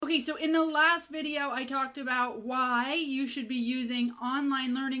Okay, so in the last video, I talked about why you should be using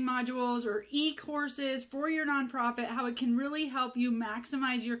online learning modules or e-courses for your nonprofit, how it can really help you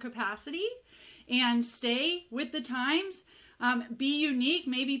maximize your capacity and stay with the times. Be unique,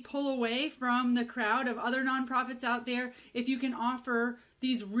 maybe pull away from the crowd of other nonprofits out there if you can offer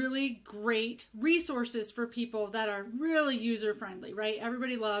these really great resources for people that are really user-friendly, right?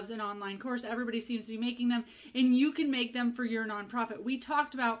 Everybody loves an online course. Everybody seems to be making them, and you can make them for your nonprofit. We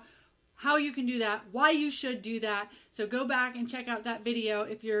talked about how you can do that, why you should do that. So go back and check out that video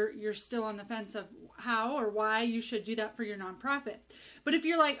if you're still on the fence of how or why you should do that for your nonprofit. But if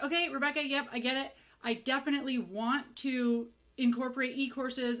you're like, okay, Rebecca, yep, I get it. I definitely want to incorporate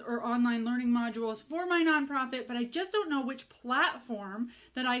e-courses or online learning modules for my nonprofit, but I just don't know which platform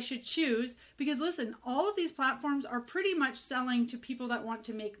that I should choose, because listen, all of these platforms are pretty much selling to people that want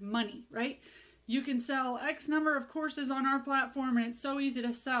to make money, right? You can sell X number of courses on our platform and it's so easy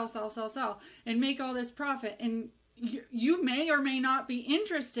to sell and make all this profit, and you may or may not be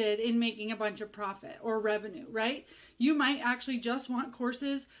interested in making a bunch of profit or revenue, right? You might actually just want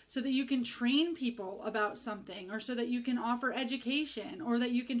courses so that you can train people about something, or so that you can offer education, or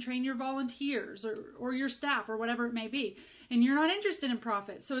that you can train your volunteers or your staff or whatever it may be. And you're not interested in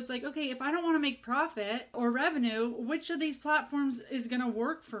profit. So it's like, okay, if I don't want to make profit or revenue, which of these platforms is going to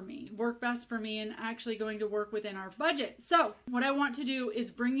work best for me, and actually going to work within our budget? So what I want to do is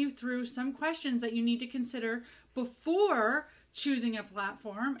bring you through some questions that you need to consider before choosing a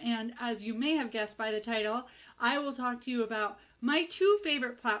platform. And as you may have guessed by the title, I will talk to you about my two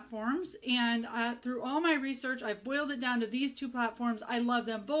favorite platforms. And through all my research, I've boiled it down to these two platforms. I love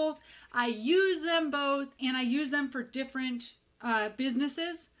them both. I use them both, and I use them for different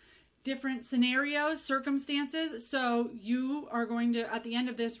businesses, different scenarios, circumstances. So you are going to, at the end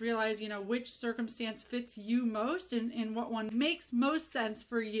of this, realize, which circumstance fits you most and what one makes most sense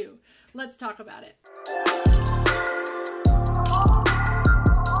for you. Let's talk about it.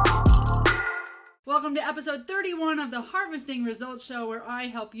 Welcome to episode 31 of the Harvesting Results Show, where I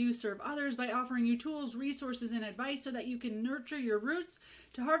help you serve others by offering you tools, resources, and advice so that you can nurture your roots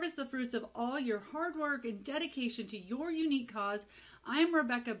to harvest the fruits of all your hard work and dedication to your unique cause. I'm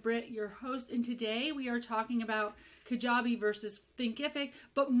Rebecca Britt, your host, and today we are talking about Kajabi versus Thinkific,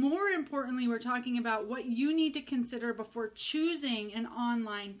 but more importantly, we're talking about what you need to consider before choosing an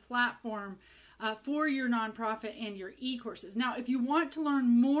online platform for your nonprofit and your e-courses. Now, if you want to learn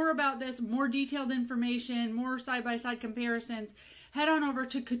more about this, more detailed information, more side-by-side comparisons, head on over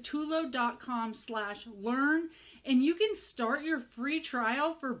to Katulo.com/learn, and you can start your free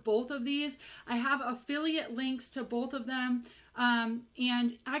trial for both of these. I have affiliate links to both of them.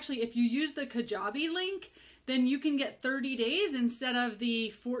 And actually, if you use the Kajabi link, then you can get 30 days instead of the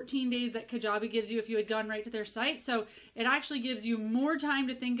 14 days that Kajabi gives you if you had gone right to their site. So it actually gives you more time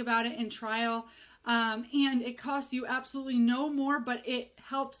to think about it and trial. And it costs you absolutely no more, but it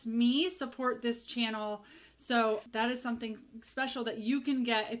helps me support this channel. So that is something special that you can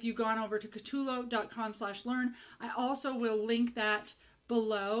get if you've gone over to Katulo.com/learn. I also will link that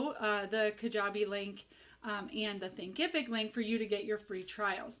below, the Kajabi link and the Thinkific link for you to get your free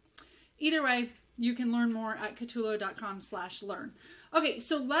trials. Either way, you can learn more at Katulo.com/learn. Okay,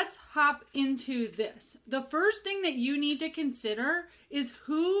 so let's hop into this. The first thing that you need to consider is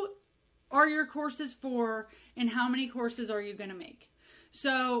who are your courses for and how many courses are you going to make.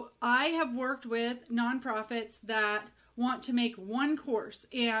 So I have worked with nonprofits that want to make one course,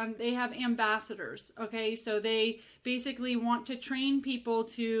 and they have ambassadors. Okay, so they basically want to train people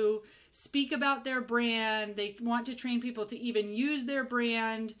to speak about their brand. They want to train people to even use their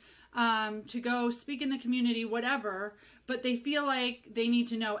brand, to go speak in the community, whatever, but they feel like they need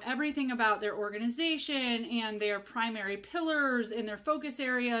to know everything about their organization and their primary pillars and their focus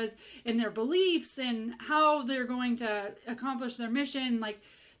areas and their beliefs and how they're going to accomplish their mission. Like,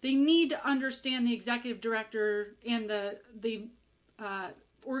 they need to understand the executive director and the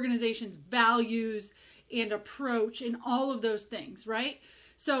organization's values and approach and all of those things, right?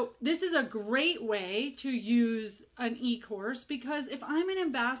 So this is a great way to use an e-course, because if I'm an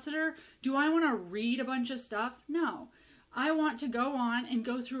ambassador, do I want to read a bunch of stuff? No. I want to go on and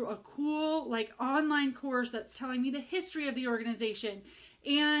go through a cool, like, online course that's telling me the history of the organization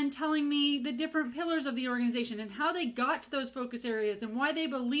and telling me the different pillars of the organization and how they got to those focus areas and why they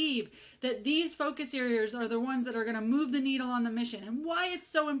believe that these focus areas are the ones that are going to move the needle on the mission and why it's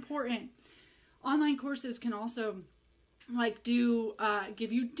so important. Online courses can also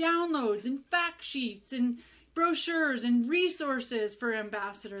give you downloads and fact sheets and brochures and resources for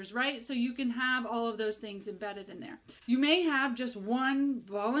ambassadors, right? So you can have all of those things embedded in there. You may have just one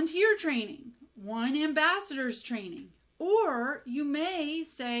volunteer training, one ambassador's training, Or you may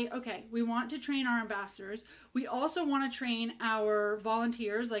say, okay, we want to train our ambassadors. We also want to train our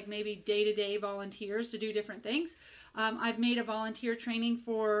volunteers, like maybe day-to-day volunteers to do different things. I've made a volunteer training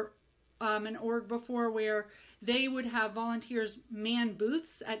for an org before where they would have volunteers man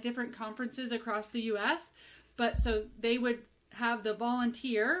booths at different conferences across the U.S. But so they would have the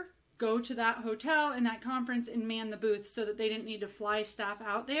volunteer go to that hotel and that conference and man the booth so that they didn't need to fly staff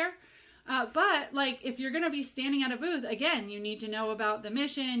out there. But like if you're going to be standing at a booth, again, you need to know about the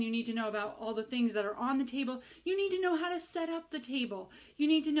mission. You need to know about all the things that are on the table. You need to know how to set up the table. You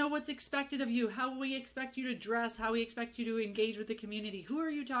need to know what's expected of you, how we expect you to dress, how we expect you to engage with the community. Who are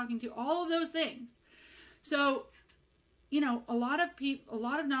you talking to? All of those things. So, you know, a lot of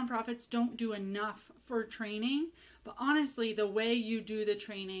nonprofits don't do enough for training, but honestly, the way you do the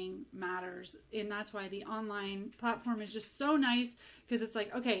training matters. And that's why the online platform is just so nice, because it's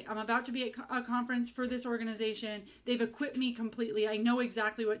like, okay, I'm about to be at a conference for this organization. They've equipped me completely. I know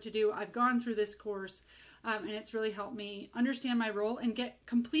exactly what to do. I've gone through this course, and it's really helped me understand my role and get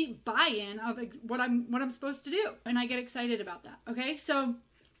complete buy-in of what I'm supposed to do. And I get excited about that. Okay, so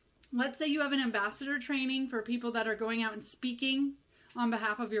let's say you have an ambassador training for people that are going out and speaking on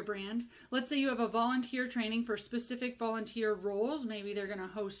behalf of your brand. Let's say you have a volunteer training for specific volunteer roles. Maybe they're going to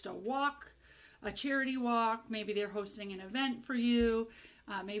host a walk, a charity walk. Maybe they're hosting an event for you.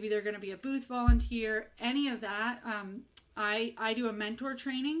 Maybe they're going to be a booth volunteer. Any of that. I do a mentor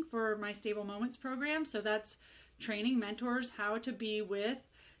training for my Stable Moments program. So that's training mentors how to be with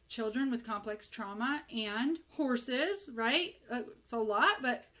children with complex trauma and horses, right? It's a lot,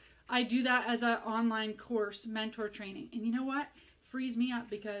 but I do that as an online course, mentor training. And you know what? Frees me up,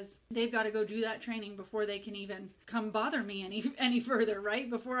 because they've got to go do that training before they can even come bother me any further, right?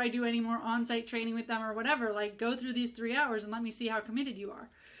 Before I do any more on-site training with them or whatever, like go through these 3 hours and let me see how committed you are.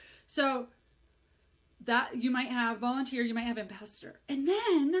 So that you might have volunteer, you might have ambassador. And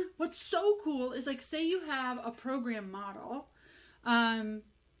then what's so cool is, like, say you have a program model,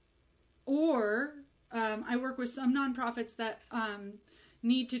 or I work with some nonprofits that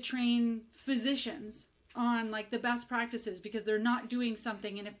need to train physicians on like the best practices because they're not doing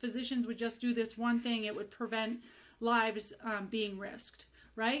something. And if physicians would just do this one thing, it would prevent lives being risked,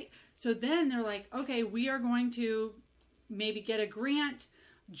 right? So then they're like, okay, we are going to maybe get a grant,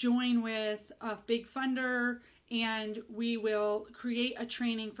 join with a big funder, and we will create a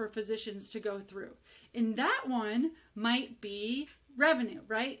training for physicians to go through. And that one might be revenue,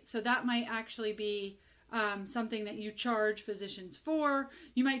 right? So that might actually be something that you charge physicians for.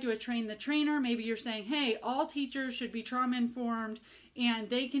 You might do a train the trainer. Maybe you're saying, hey, all teachers should be trauma informed, and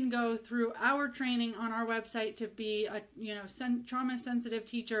they can go through our training on our website to be a trauma sensitive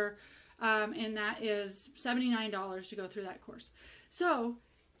teacher, and that is $79 to go through that course. So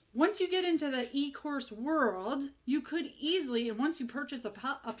once you get into the e-course world, you could easily, and once you purchase a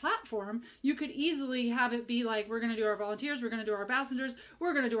platform, you could easily have it be like, we're going to do our volunteers, we're going to do our ambassadors,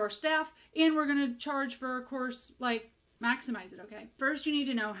 we're going to do our staff, and we're going to charge for a course, like maximize it, okay? First, you need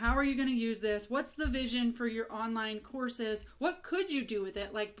to know, how are you going to use this? What's the vision for your online courses? What could you do with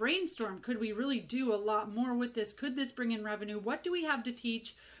it? Like brainstorm, could we really do a lot more with this? Could this bring in revenue? What do we have to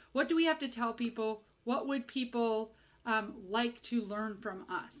teach? What do we have to tell people? What would people like to learn from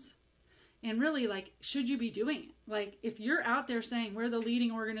us? And really, like, should you be doing it? Like, if you're out there saying we're the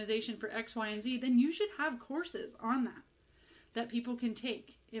leading organization for X, Y, and Z, then you should have courses on that people can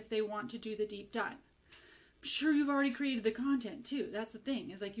take if they want to do the deep dive. I'm sure you've already created the content too. That's the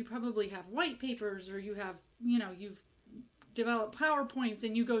thing, is like you probably have white papers, or you have, you've developed PowerPoints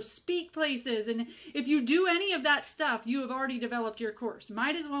and you go speak places. And if you do any of that stuff, you have already developed your course.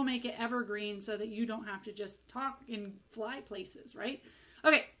 Might as well make it evergreen so that you don't have to just talk and fly places, right?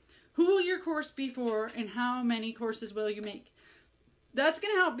 Okay. Who will your course be for, and how many courses will you make? That's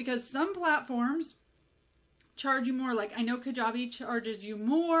going to help, because some platforms charge you more. Like I know Kajabi charges you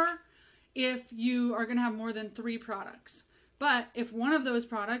more if you are going to have more than 3 products. But if one of those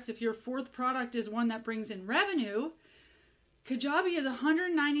products, if your 4th product is one that brings in revenue, Kajabi is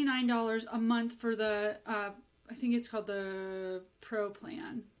 $199 a month for the, I think it's called the Pro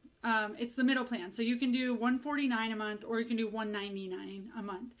plan. It's the middle plan. So you can do $149 a month, or you can do $199 a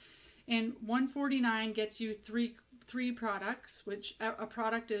month. And $149 gets you three products, which a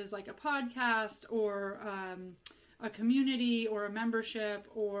product is like a podcast, or a community, or a membership,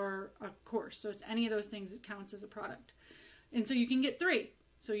 or a course. So it's any of those things that counts as a product. And so you can get 3.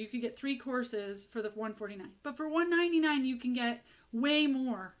 So you could get 3 courses for the $149. But for $199, you can get way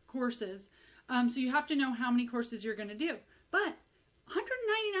more courses. So you have to know how many courses you're going to do. But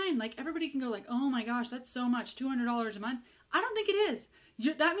 $199, like everybody can go like, oh my gosh, that's so much, $200 a month. I don't think it is.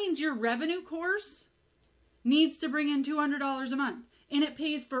 That means your revenue course needs to bring in $200 a month, and it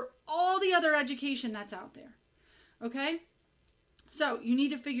pays for all the other education that's out there. Okay? So you need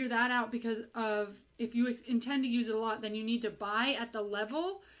to figure that out, because of, if you intend to use it a lot, then you need to buy at the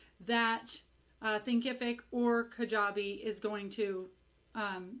level that Thinkific or Kajabi is going to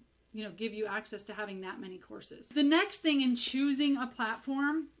give you access to having that many courses. The next thing in choosing a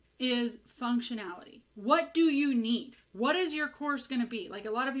platform is functionality. What do you need? What is your course going to be? Like,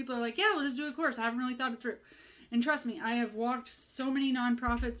 a lot of people are like, yeah, we'll just do a course. I haven't really thought it through. And trust me, I have walked so many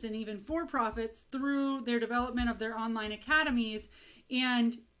nonprofits and even for-profits through their development of their online academies,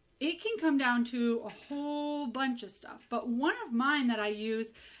 and it can come down to a whole bunch of stuff. But one of mine that I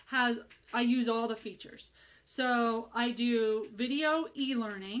use all the features. So I do video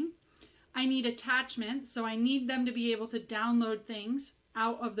e-learning. I need attachments, so I need them to be able to download things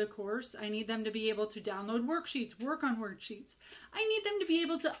out of the course. I need them to be able to download worksheets, work on worksheets. I need them to be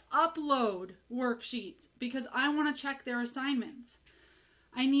able to upload worksheets because I want to check their assignments.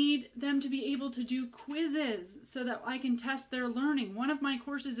 I need them to be able to do quizzes so that I can test their learning. One of my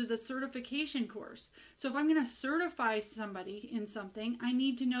courses is a certification course. So if I'm going to certify somebody in something, I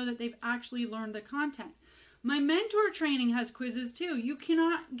need to know that they've actually learned the content. My mentor training has quizzes too. You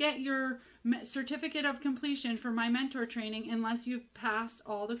cannot get your certificate of completion for my mentor training unless you've passed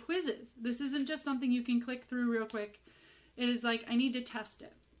all the quizzes. This isn't just something you can click through real quick. It is like, I need to test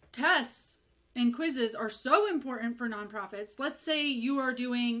it. Tests and quizzes are so important for nonprofits. Let's say you are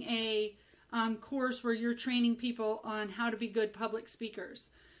doing a course where you're training people on how to be good public speakers.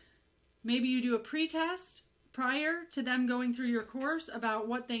 Maybe you do a pre-test prior to them going through your course about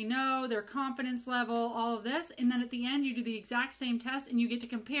what they know, their confidence level, all of this. And then at the end, you do the exact same test and you get to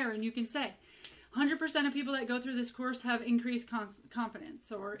compare, and you can say 100% of people that go through this course have increased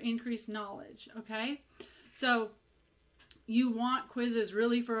confidence or increased knowledge. Okay. So you want quizzes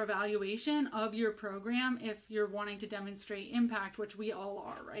really for evaluation of your program if you're wanting to demonstrate impact, which we all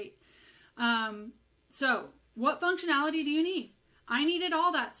are, right? So what functionality do you need? I needed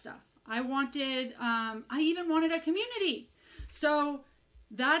all that stuff. I even wanted a community. So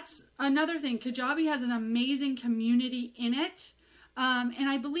that's another thing. Kajabi has an amazing community in it. And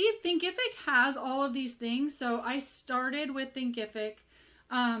I believe Thinkific has all of these things. So I started with Thinkific.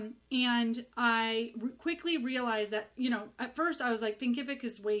 And I quickly realized that, at first I was like, Thinkific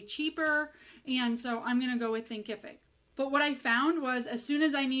is way cheaper. And so I'm going to go with Thinkific. But what I found was, as soon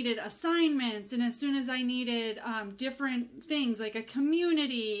as I needed assignments and as soon as I needed different things like a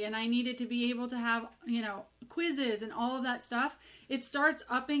community, and I needed to be able to have, quizzes and all of that stuff, it starts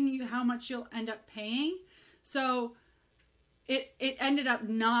upping you how much you'll end up paying. So it ended up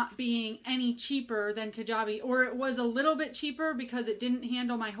not being any cheaper than Kajabi, or it was a little bit cheaper because it didn't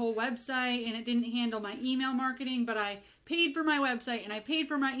handle my whole website and it didn't handle my email marketing, but I paid for my website and I paid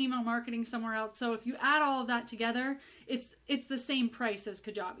for my email marketing somewhere else. So if you add all of that together, it's the same price as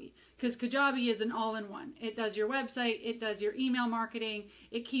Kajabi, because Kajabi is an all-in-one. It does your website, it does your email marketing,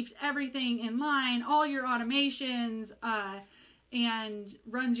 it keeps everything in line, all your automations, and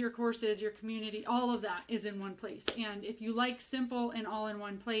runs your courses, your community, all of that is in one place. And if you like simple and all in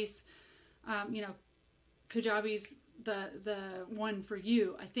one place, Kajabi's the one for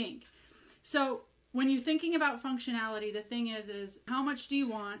you, I think. So when you're thinking about functionality, the thing is how much do you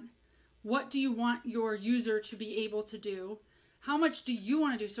want? What do you want your user to be able to do? How much do you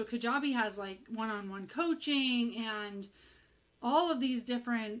want to do? So Kajabi has like one-on-one coaching and all of these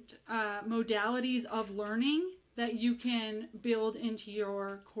different modalities of learning that you can build into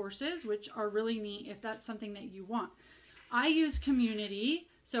your courses, which are really neat if that's something that you want. I use community,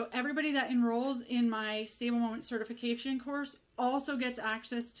 so everybody that enrolls in my Stable Moment certification course also gets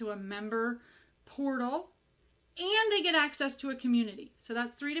access to a member portal, and they get access to a community. So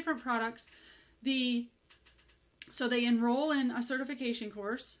that's 3 different products. So they enroll in a certification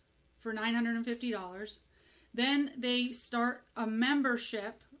course for $950. Then they start a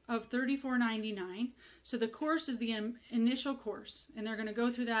membership of $34.99. So the course is the initial course, and they're going to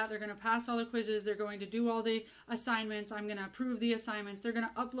go through that. They're going to pass all the quizzes. They're going to do all the assignments. I'm going to approve the assignments. They're going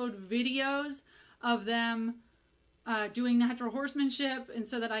to upload videos of them doing natural horsemanship, and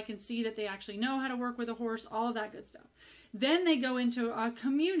so that I can see that they actually know how to work with a horse, all of that good stuff. Then they go into a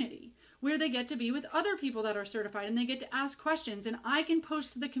community where they get to be with other people that are certified, and they get to ask questions, and I can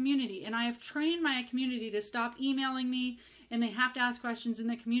post to the community. And I have trained my community to stop emailing me, and they have to ask questions in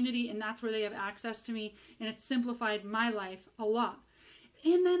the community, and that's where they have access to me, and it's simplified my life a lot.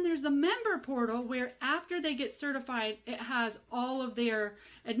 And then there's the member portal, where after they get certified, it has all of their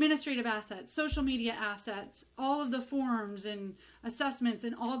administrative assets, social media assets, all of the forms and assessments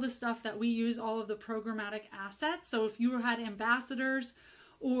and all the stuff that we use, all of the programmatic assets. So if you had ambassadors,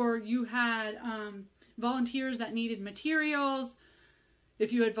 or you had volunteers that needed materials,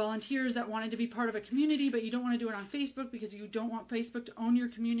 if you had volunteers that wanted to be part of a community, but you don't want to do it on Facebook because you don't want Facebook to own your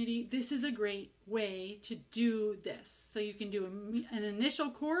community, this is a great way to do this. So you can do an initial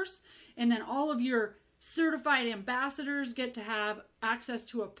course, and then all of your certified ambassadors get to have access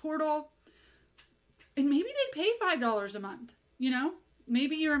to a portal. And maybe they pay $5 a month,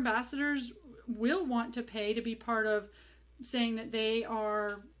 Maybe your ambassadors will want to pay to be part of saying that they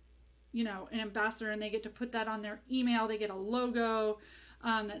are, an ambassador, and they get to put that on their email. They get a logo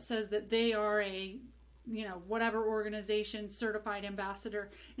that says that they are a, whatever organization certified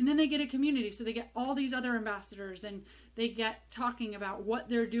ambassador. And then they get a community. So they get all these other ambassadors, and they get talking about what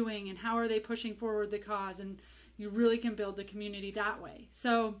they're doing and how are they pushing forward the cause. And you really can build the community that way.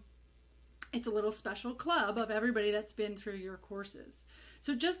 So it's a little special club of everybody that's been through your courses.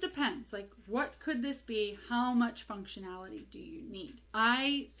 So it just depends. Like, what could this be? How much functionality do you need?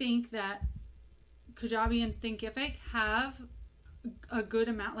 I think that Kajabi and Thinkific have a good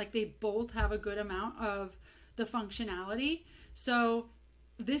amount, like they both have a good amount of the functionality. So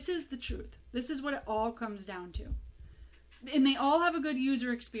this is the truth. This is what it all comes down to. And they all have a good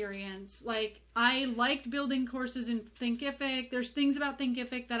user experience. Like, I liked building courses in Thinkific. There's things about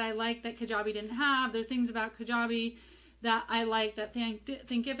Thinkific that I like that Kajabi didn't have. There are things about Kajabi that I like that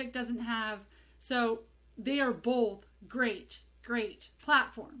Thinkific doesn't have. So they are both great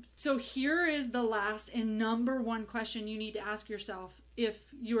platforms. So here is the last and number one question you need to ask yourself if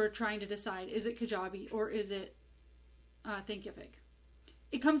you are trying to decide, is it Kajabi or is it Thinkific?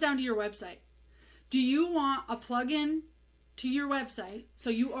 It comes down to your website. Do you want a plugin to your website?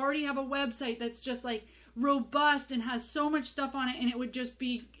 So you already have a website that's just like robust and has so much stuff on it, and it would just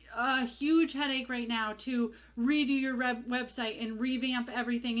be a huge headache right now to redo your website and revamp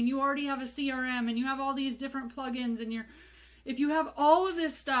everything, and you already have a CRM and you have all these different plugins, and if you have all of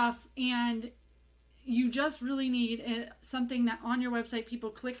this stuff and you just really need something that on your website people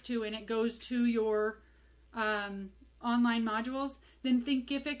click to and it goes to your online modules, then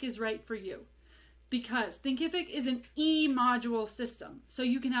Thinkific is right for you. Because Thinkific is an e-module system. So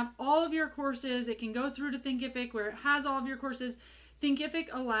you can have all of your courses. It can go through to Thinkific where it has all of your courses. Thinkific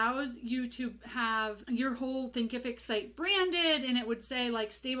allows you to have your whole Thinkific site branded, and it would say like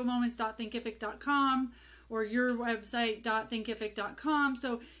stablemoments.thinkific.com or your website.thinkific.com.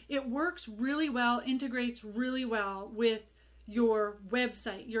 So it works really well, integrates really well with your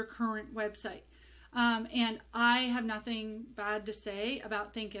website, your current website. And I have nothing bad to say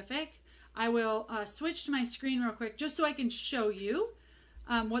about Thinkific. I will switch to my screen real quick just so I can show you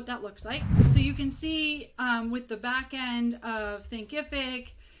what that looks like. So you can see with the back end of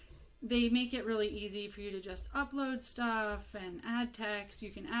Thinkific, they make it really easy for you to just upload stuff and add text.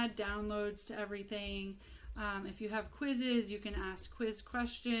 You can add downloads to everything. If you have quizzes, you can ask quiz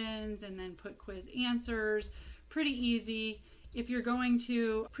questions and then put quiz answers. Pretty easy. If you're going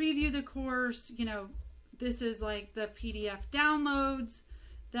to preview the course, this is like the PDF downloads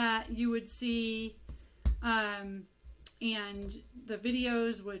that you would see, and the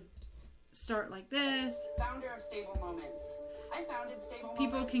videos would start like this. Founder of Stable Moments. I founded Stable Moments.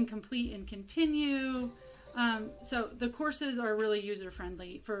 People can complete and continue. So the courses are really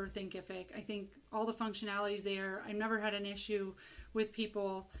user-friendly for Thinkific. I think all the functionalities there, I've never had an issue with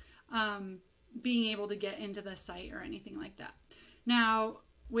people being able to get into the site or anything like that. Now,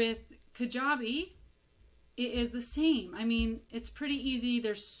 with Kajabi, it is the same. I mean, it's pretty easy.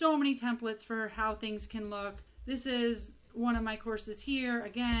 There's so many templates for how things can look. This is one of my courses here.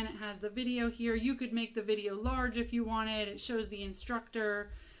 Again, it has the video here. You could make the video large if you wanted. It shows the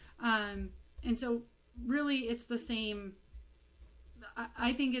instructor. And so really it's the same.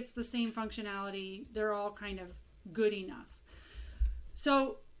 I think it's the same functionality. They're all kind of good enough.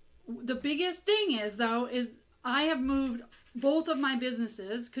 So the biggest thing is I have moved both of my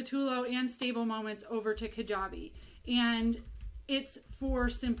businesses, Katulo and Stable Moments, over to Kajabi, and it's for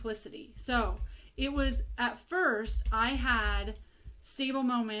simplicity. So it was, at first, I had Stable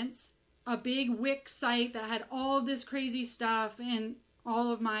Moments, a big Wix site that had all of this crazy stuff and all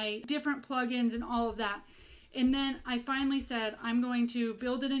of my different plugins and all of that. And then I finally said, I'm going to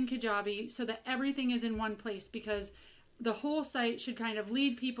build it in Kajabi so that everything is in one place, because the whole site should kind of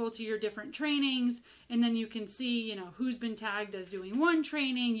lead people to your different trainings, and then you can see, who's been tagged as doing one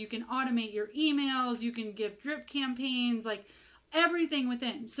training. You can automate your emails. You can give drip campaigns, like everything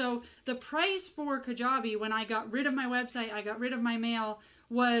within. So the price for Kajabi, when I got rid of my website, I got rid of my mail,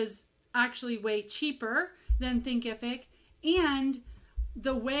 was actually way cheaper than Thinkific. And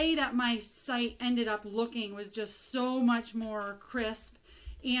the way that my site ended up looking was just so much more crisp.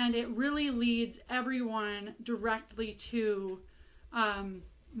 And it really leads everyone directly to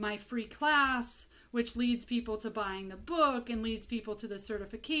my free class, which leads people to buying the book and leads people to the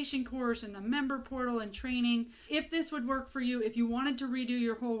certification course and the member portal and training. If this would work for you, if you wanted to redo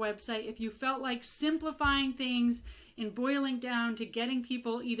your whole website, if you felt like simplifying things and boiling down to getting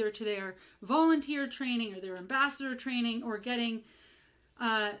people either to their volunteer training or their ambassador training, or getting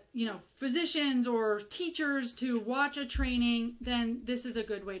physicians or teachers to watch a training, then this is a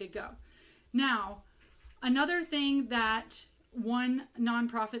good way to go. Now, another thing that one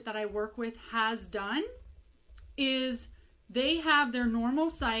nonprofit that I work with has done is they have their normal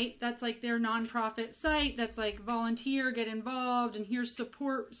site that's like their nonprofit site that's like volunteer, get involved, and here's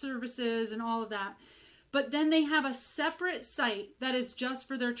support services and all of that. But then they have a separate site that is just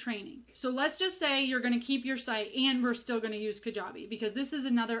for their training. So let's just say you're going to keep your site and we're still going to use Kajabi, because this is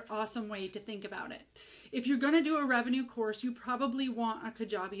another awesome way to think about it. If you're going to do a revenue course, you probably want a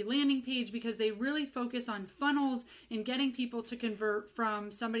Kajabi landing page, because they really focus on funnels and getting people to convert from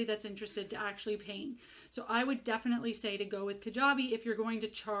somebody that's interested to actually paying. So I would definitely say to go with Kajabi if you're going to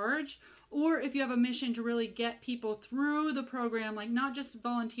charge, or if you have a mission to really get people through the program, like not just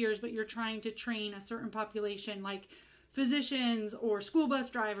volunteers, but you're trying to train a certain population like physicians or school bus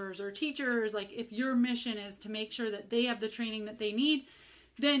drivers or teachers. Like if your mission is to make sure that they have the training that they need,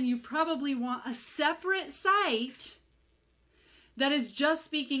 then you probably want a separate site that is just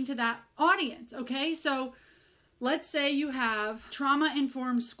speaking to that audience, okay? So let's say you have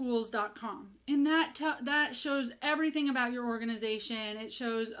traumainformedschools.com, and that shows everything about your organization. It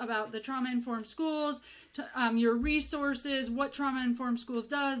shows about the trauma-informed schools, your resources, what trauma-informed schools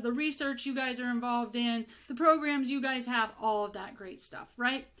does, the research you guys are involved in, the programs you guys have, all of that great stuff,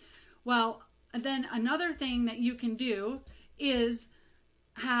 right? Well, then another thing that you can do is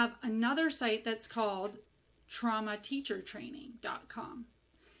have another site that's called traumateachertraining.com.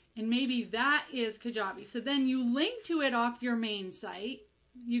 And maybe that is Kajabi. So then you link to it off your main site.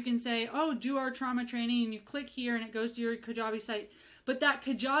 You can say, oh, do our trauma training, and you click here and it goes to your Kajabi site. But that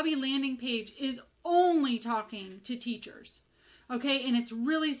Kajabi landing page is only talking to teachers. Okay, and it's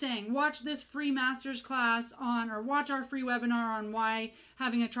really saying, watch this free master's class on, or watch our free webinar on why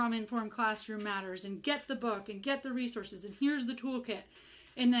having a trauma-informed classroom matters, and get the book and get the resources, and here's the toolkit.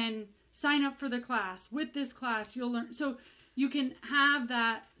 And then sign up for the class. With this class, you'll learn. So you can have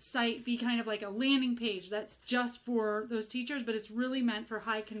that site be kind of like a landing page that's just for those teachers, but it's really meant for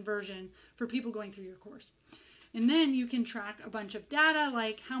high conversion for people going through your course. And then you can track a bunch of data,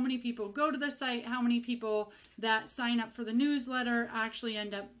 like how many people go to the site, how many people that sign up for the newsletter actually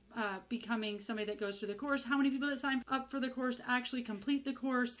end up becoming somebody that goes through the course, how many people that sign up for the course actually complete the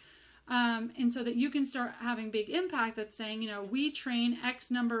course. And so that you can start having big impact that's saying, we train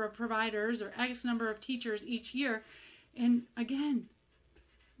X number of providers or X number of teachers each year. And again,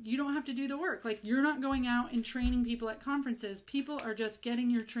 you don't have to do the work. Like, you're not going out and training people at conferences. People are just getting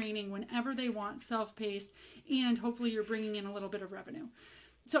your training whenever they want, self-paced, and hopefully you're bringing in a little bit of revenue.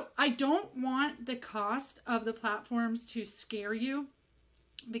 So I don't want the cost of the platforms to scare you,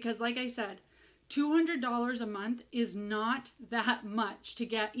 because like I said, $200 a month is not that much to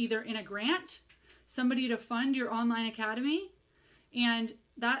get either in a grant, somebody to fund your online academy, and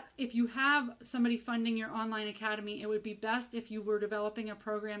that if you have somebody funding your online academy, it would be best if you were developing a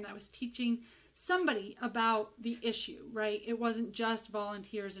program that was teaching somebody about the issue, right? It wasn't just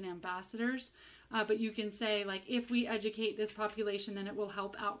volunteers and ambassadors, but you can say, like, if we educate this population, then it will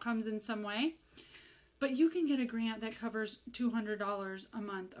help outcomes in some way. But you can get a grant that covers $200 a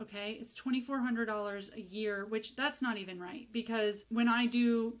month, okay? It's $2,400 a year, which that's not even right, because when I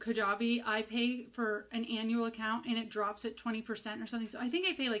do Kajabi, I pay for an annual account and it drops at 20% or something. So I think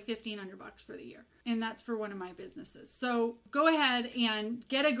I pay like $1,500 for the year, and that's for one of my businesses. So go ahead and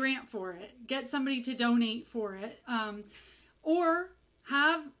get a grant for it, get somebody to donate for it, or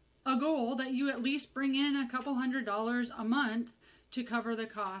have a goal that you at least bring in a couple $100 a month to cover the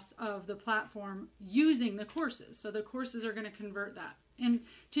cost of the platform using the courses. So the courses are going to convert that. And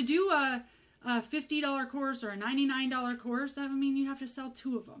to do a $50 course or a $99 course, I mean, you have to sell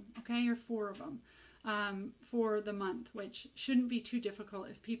 2 of them, okay, or 4 of them for the month, which shouldn't be too difficult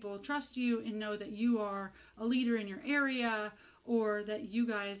if people trust you and know that you are a leader in your area, or that you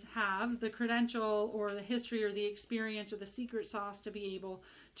guys have the credential or the history or the experience or the secret sauce to be able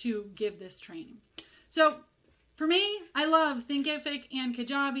to give this training. So for me, I love Thinkific and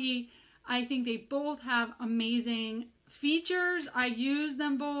Kajabi. I think they both have amazing features. I use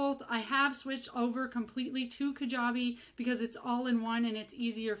them both. I have switched over completely to Kajabi because it's all in one and it's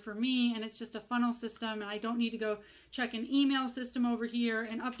easier for me, and it's just a funnel system, and I don't need to go check an email system over here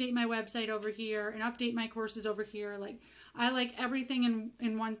and update my website over here and update my courses over here. Like, I like everything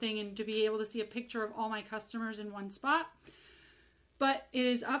in one thing, and to be able to see a picture of all my customers in one spot. But it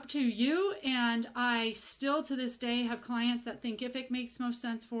is up to you, and I still to this day have clients that Thinkific makes most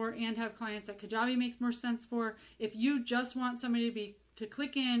sense for and have clients that Kajabi makes more sense for. If you just want somebody to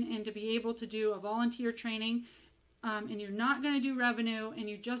click in and to be able to do a volunteer training, and you're not going to do revenue, and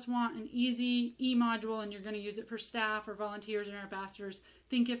you just want an easy e-module and you're going to use it for staff or volunteers or ambassadors,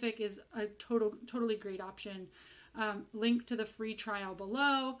 Thinkific is a totally great option. Link to the free trial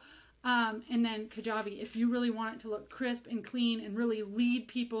below. And then Kajabi, if you really want it to look crisp and clean and really lead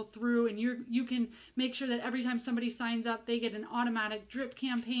people through, and you can make sure that every time somebody signs up, they get an automatic drip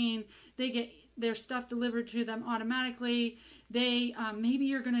campaign, they get their stuff delivered to them automatically. They maybe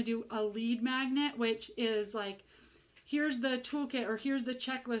you're going to do a lead magnet, which is like, here's the toolkit or here's the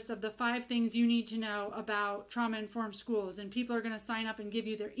checklist of the 5 things you need to know about trauma-informed schools, and people are going to sign up and give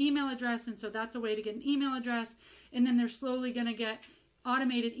you their email address, and so that's a way to get an email address, and then they're slowly going to get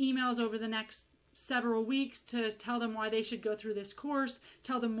automated emails over the next several weeks to tell them why they should go through this course,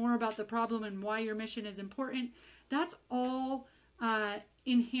 tell them more about the problem and why your mission is important. That's all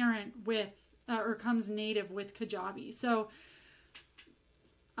inherent with or comes native with Kajabi. So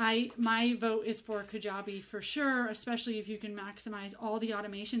my vote is for Kajabi for sure, especially if you can maximize all the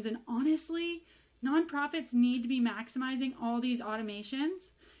automations. And honestly, nonprofits need to be maximizing all these automations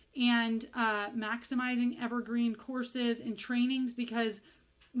and maximizing evergreen courses and trainings, because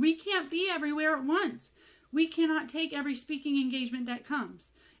we can't be everywhere at once. We cannot take every speaking engagement that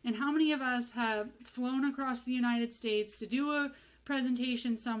comes. And how many of us have flown across the United States to do a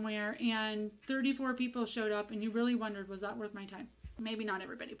presentation somewhere and 34 people showed up and you really wondered, was that worth my time? Maybe not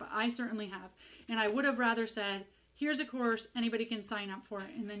everybody, but I certainly have. And I would have rather said, here's a course, anybody can sign up for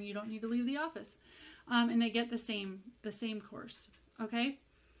it, and then you don't need to leave the office. And they get the same course, okay?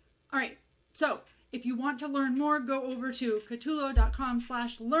 All right, so if you want to learn more, go over to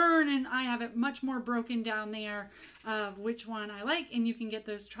Katulo.com/learn, and I have it much more broken down there of which one I like, and you can get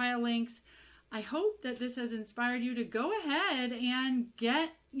those trial links. I hope that this has inspired you to go ahead and get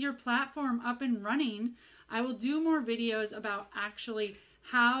your platform up and running. I will do more videos about actually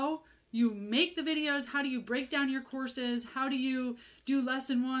how you make the videos, how do you break down your courses, how do you do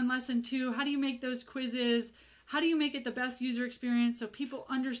lesson 1, lesson 2, how do you make those quizzes, how do you make it the best user experience so people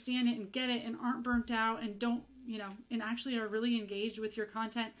understand it and get it and aren't burnt out and don't, and actually are really engaged with your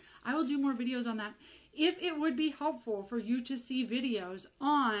content. I will do more videos on that. If it would be helpful for you to see videos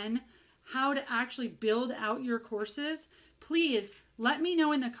on how to actually build out your courses, please let me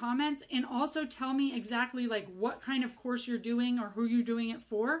know in the comments, and also tell me exactly like what kind of course you're doing or who you're doing it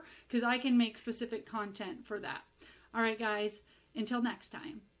for, because I can make specific content for that. All right, guys, until next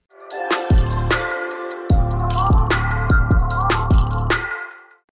time.